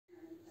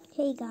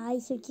Hey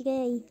guys, so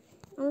today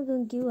I'm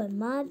going to do a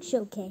mod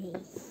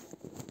showcase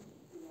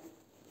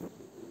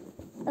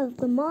of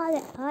the mod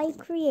that I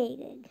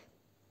created.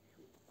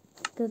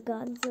 The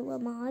Godzilla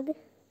mod,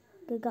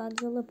 the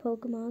Godzilla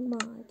Pokemon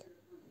mod.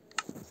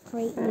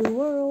 Create new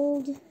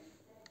world,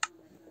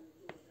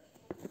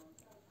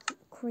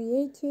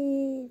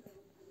 creative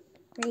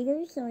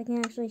creators, so I can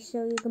actually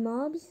show you the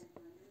mobs.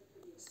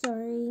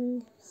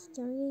 Starting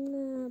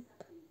up,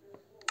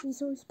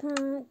 resource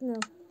pack, no.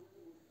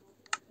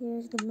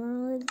 Here's the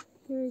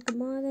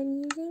mod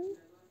I'm using.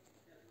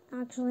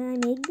 Actually, I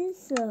made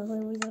this, so it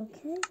was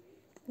okay.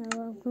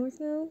 Now, of course,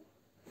 no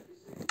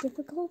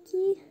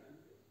difficulty.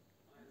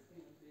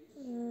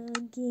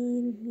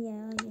 Game,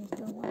 yeah, just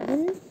go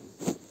on.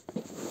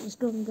 Just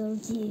gonna go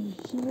to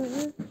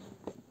here.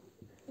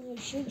 And it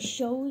should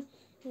show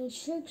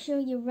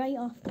you right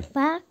off the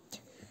bat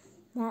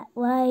that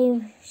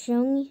live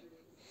showing.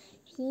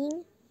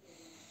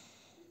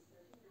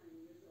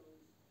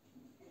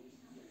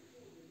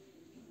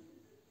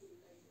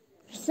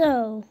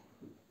 So,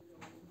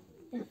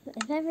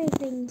 if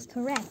everything's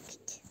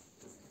correct,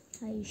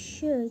 I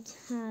should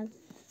have...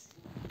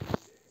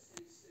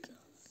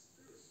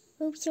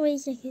 Oops, wait a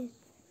second.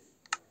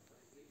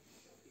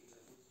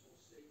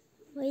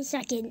 Wait a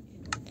second.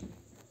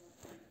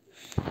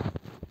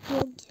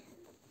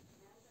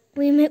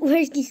 Wait a minute,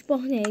 where's the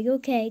spawn egg?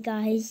 Okay,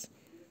 guys.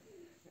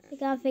 I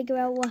gotta figure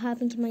out what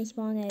happened to my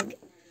spawn egg.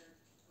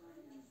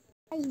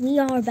 Guys, we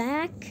are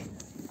back.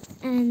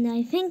 And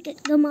I think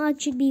the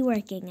mod should be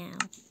working now.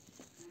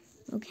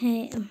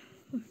 Okay,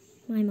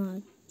 my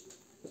mod.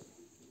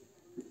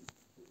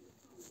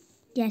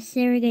 Yes,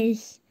 there it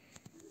is.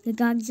 The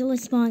Godzilla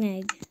spawn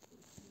egg.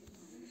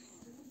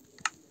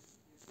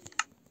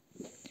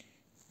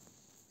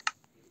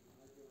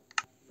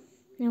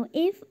 Now,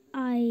 if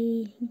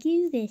I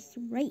do this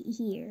right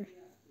here,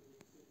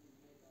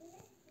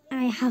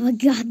 I have a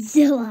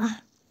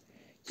Godzilla.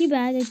 Too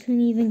bad I couldn't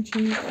even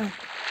change it.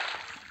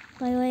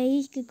 By the way, I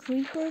used the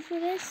creeper for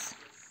this.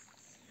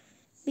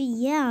 But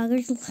yeah,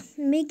 there's the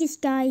biggest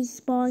guy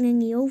spawn in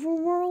the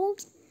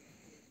overworld.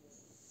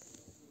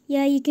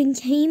 Yeah, you can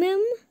tame him.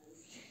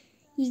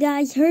 You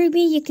guys heard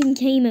me, you can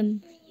tame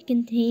him. You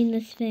can tame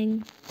this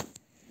thing.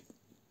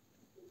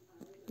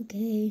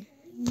 Okay.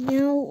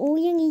 Now, all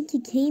you need to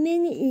tame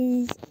him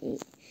is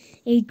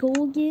a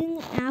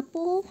golden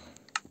apple.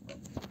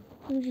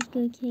 I'm just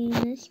going to tame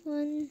this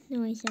one.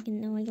 No, wait a second.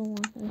 No, I don't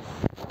want this.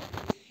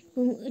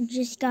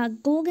 Just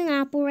got golden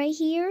apple right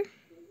here.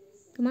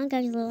 Come on,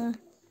 Godzilla.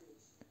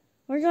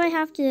 Where do I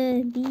have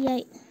to be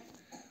at?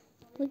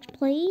 Which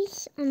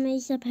place am I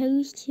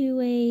supposed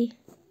to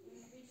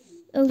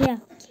Oh, yeah.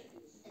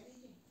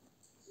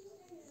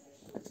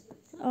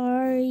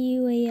 Are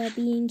you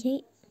being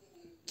Kate?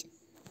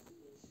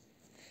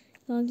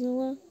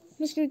 Godzilla?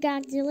 Mr.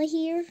 Godzilla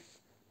here?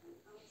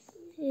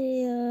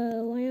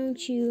 Why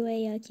aren't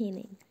you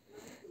taming?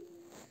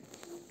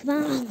 Come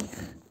on.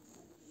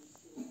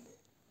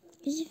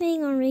 Is this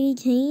thing already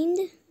tamed?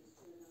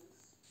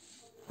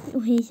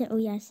 Oh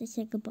yes, it's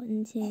like a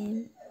button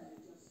tame.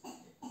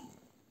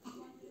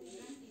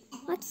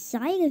 What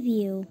side of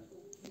you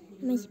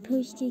am I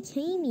supposed to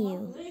tame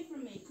you? Away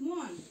from me, come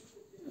on.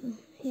 Oh,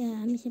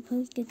 yeah, I'm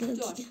supposed to go.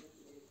 Josh,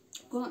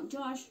 go on,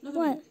 Josh, look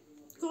what? at me.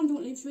 Go on,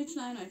 don't leave switch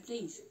line out,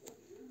 please.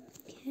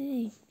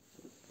 Okay.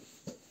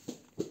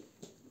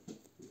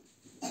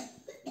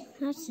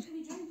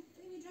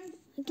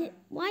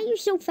 Why are you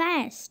so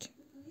fast?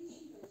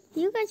 Are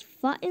you guys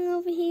fighting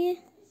over here?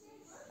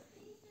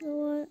 You know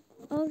what?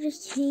 I'll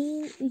just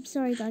tame. Oops,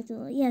 sorry,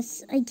 Godzilla.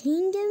 Yes, I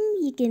tamed him.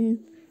 You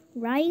can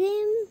ride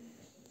him.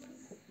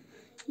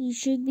 You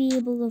should be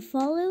able to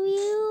follow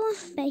you.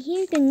 But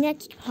here's the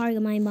next part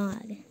of my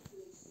mod.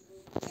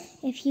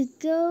 If you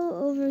go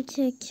over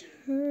to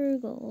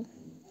Turgle,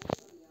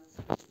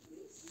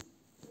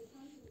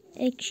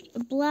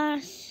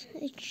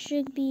 it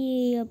should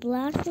be a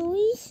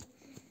Blastoise.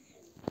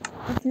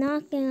 If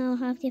not, then I'll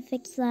have to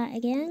fix that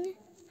again.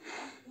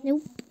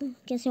 Nope.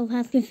 Guess I'll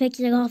have to fix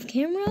it off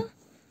camera.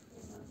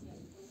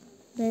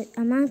 But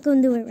I'm not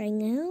going to do it right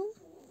now.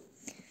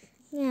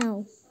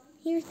 Now,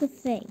 here's the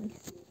thing.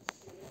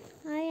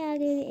 I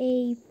added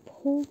a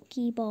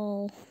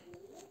Pokeball.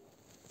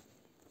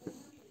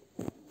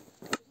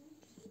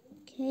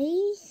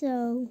 Okay,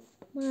 so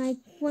when I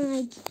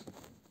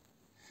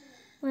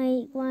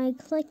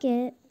click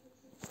it,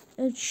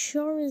 a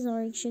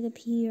Charizard should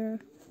appear.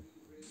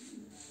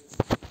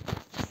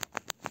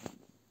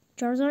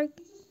 Charizard.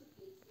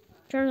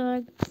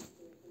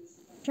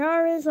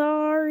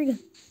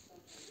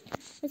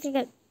 Let's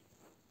go.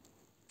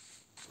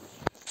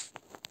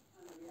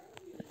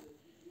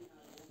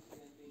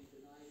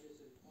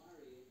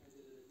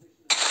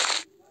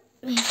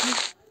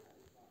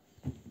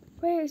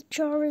 Where's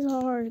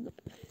Charizard?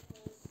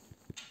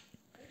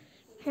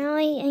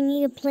 Apparently, I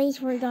need a place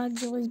where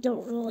Godzillas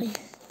don't really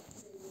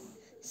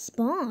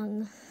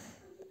spawn.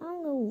 I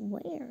don't know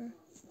where.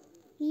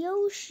 The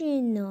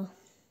ocean.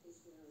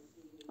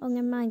 Oh,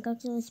 never mind.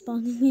 Godzilla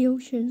spawned in the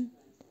ocean.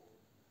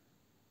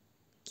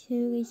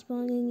 Okay, they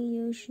spawned in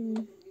the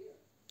ocean.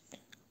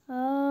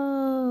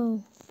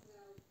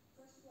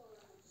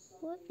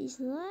 What is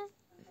that?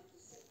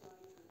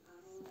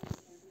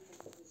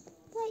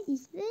 What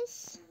is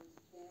this?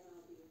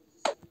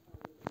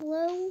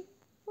 Hello?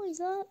 What is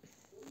that?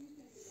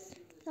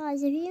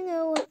 Guys, if you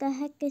know what the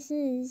heck this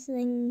is,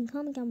 then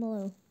comment down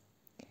below.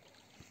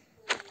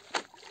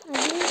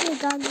 I usually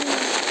got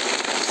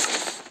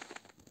these.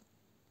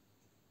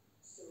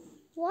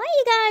 Why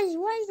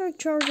is your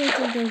charger in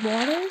the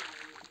water?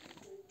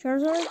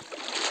 Charger?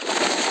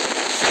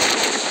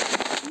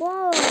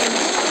 Whoa,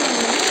 wait,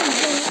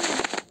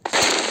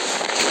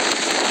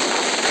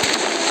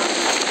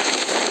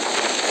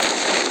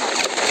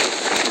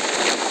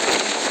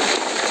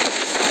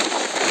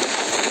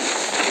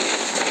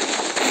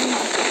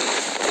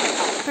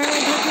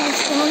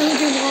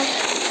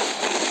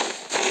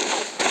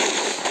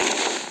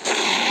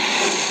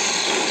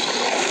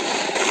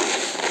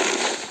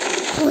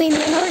 I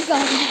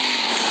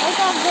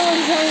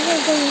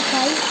got going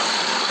tight.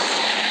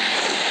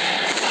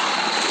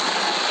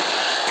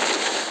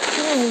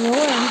 Oh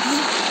Lord.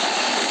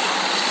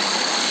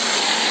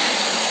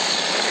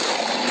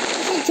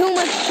 This is too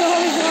much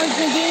Charizard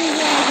for Game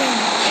Dragon.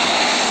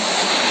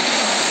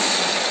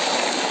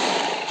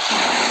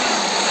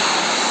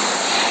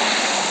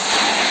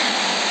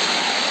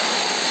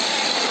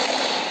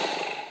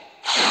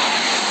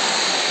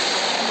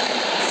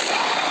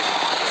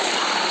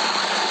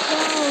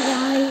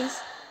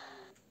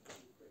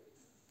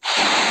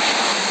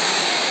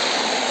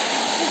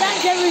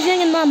 Everything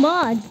in my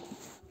mod.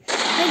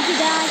 Thank you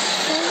guys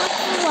so much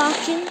for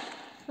watching.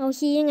 I'll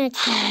see you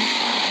next time.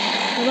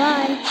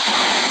 Bye-bye.